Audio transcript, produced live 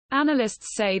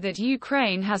Analysts say that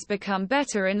Ukraine has become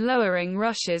better in lowering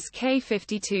Russia's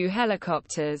Ka-52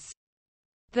 helicopters.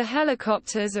 The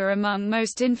helicopters are among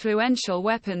most influential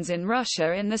weapons in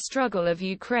Russia in the struggle of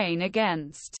Ukraine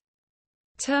against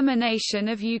termination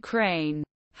of Ukraine.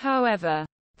 However,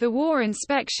 the War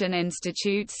Inspection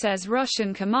Institute says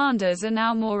Russian commanders are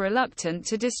now more reluctant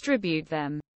to distribute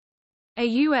them. A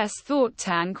U.S. thought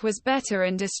tank was better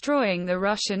in destroying the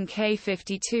Russian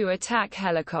Ka-52 attack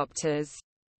helicopters,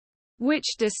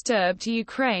 which disturbed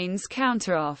Ukraine's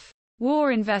counteroff.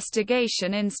 War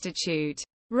Investigation Institute.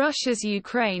 Russia's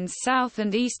Ukraine's south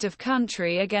and east of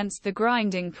country against the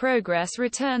grinding progress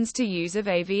returns to use of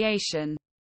aviation.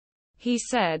 He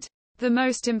said, the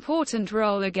most important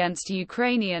role against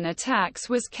Ukrainian attacks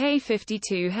was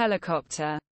Ka-52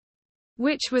 helicopter,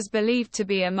 which was believed to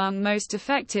be among most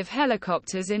effective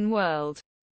helicopters in world.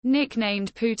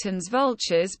 Nicknamed Putin's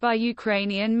vultures by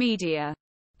Ukrainian media.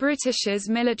 British's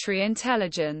military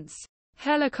intelligence.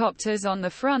 Helicopters on the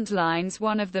front lines,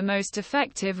 one of the most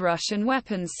effective Russian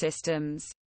weapons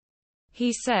systems.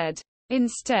 He said.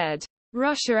 Instead,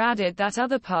 Russia added that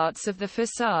other parts of the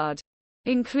façade,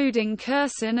 including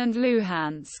Kherson and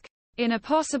Luhansk, in a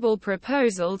possible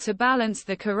proposal to balance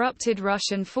the corrupted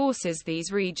Russian forces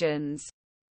these regions.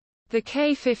 The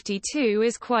Ka-52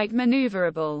 is quite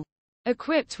maneuverable,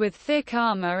 equipped with thick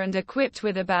armor and equipped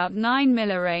with about 9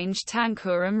 mm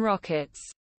tank-urum rockets.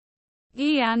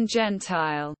 Gian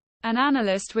Gentile, an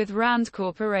analyst with RAND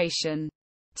Corporation,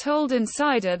 told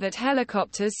Insider that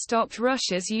helicopters stopped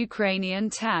Russia's Ukrainian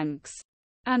tanks,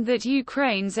 and that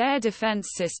Ukraine's air defense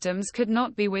systems could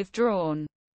not be withdrawn.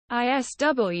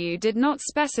 ISW did not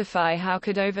specify how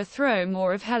could overthrow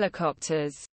more of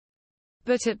helicopters.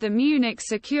 But at the Munich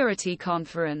Security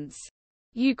Conference,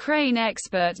 Ukraine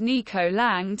expert Nico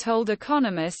Lange told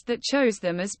Economist that chose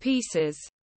them as pieces,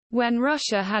 when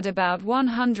Russia had about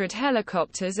 100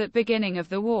 helicopters at beginning of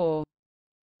the war.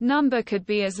 Number could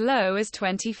be as low as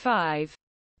 25.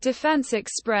 Defense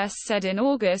Express said in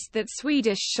August that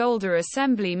Swedish shoulder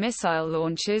assembly missile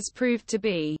launchers proved to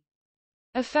be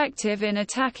effective in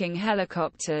attacking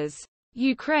helicopters.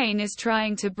 Ukraine is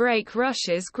trying to break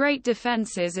Russia's great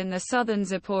defenses in the southern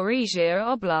Zaporizhzhia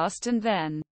Oblast and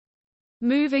then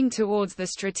moving towards the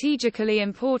strategically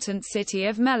important city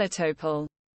of Melitopol.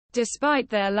 Despite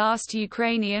their last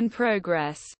Ukrainian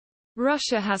progress,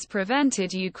 Russia has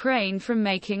prevented Ukraine from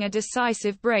making a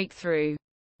decisive breakthrough.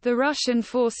 The Russian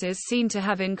forces seem to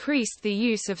have increased the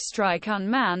use of strike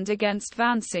unmanned against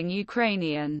vancing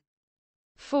Ukrainian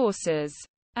forces,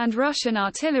 and Russian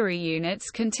artillery units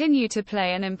continue to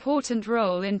play an important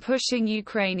role in pushing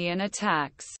Ukrainian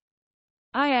attacks.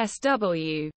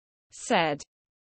 ISW.Said.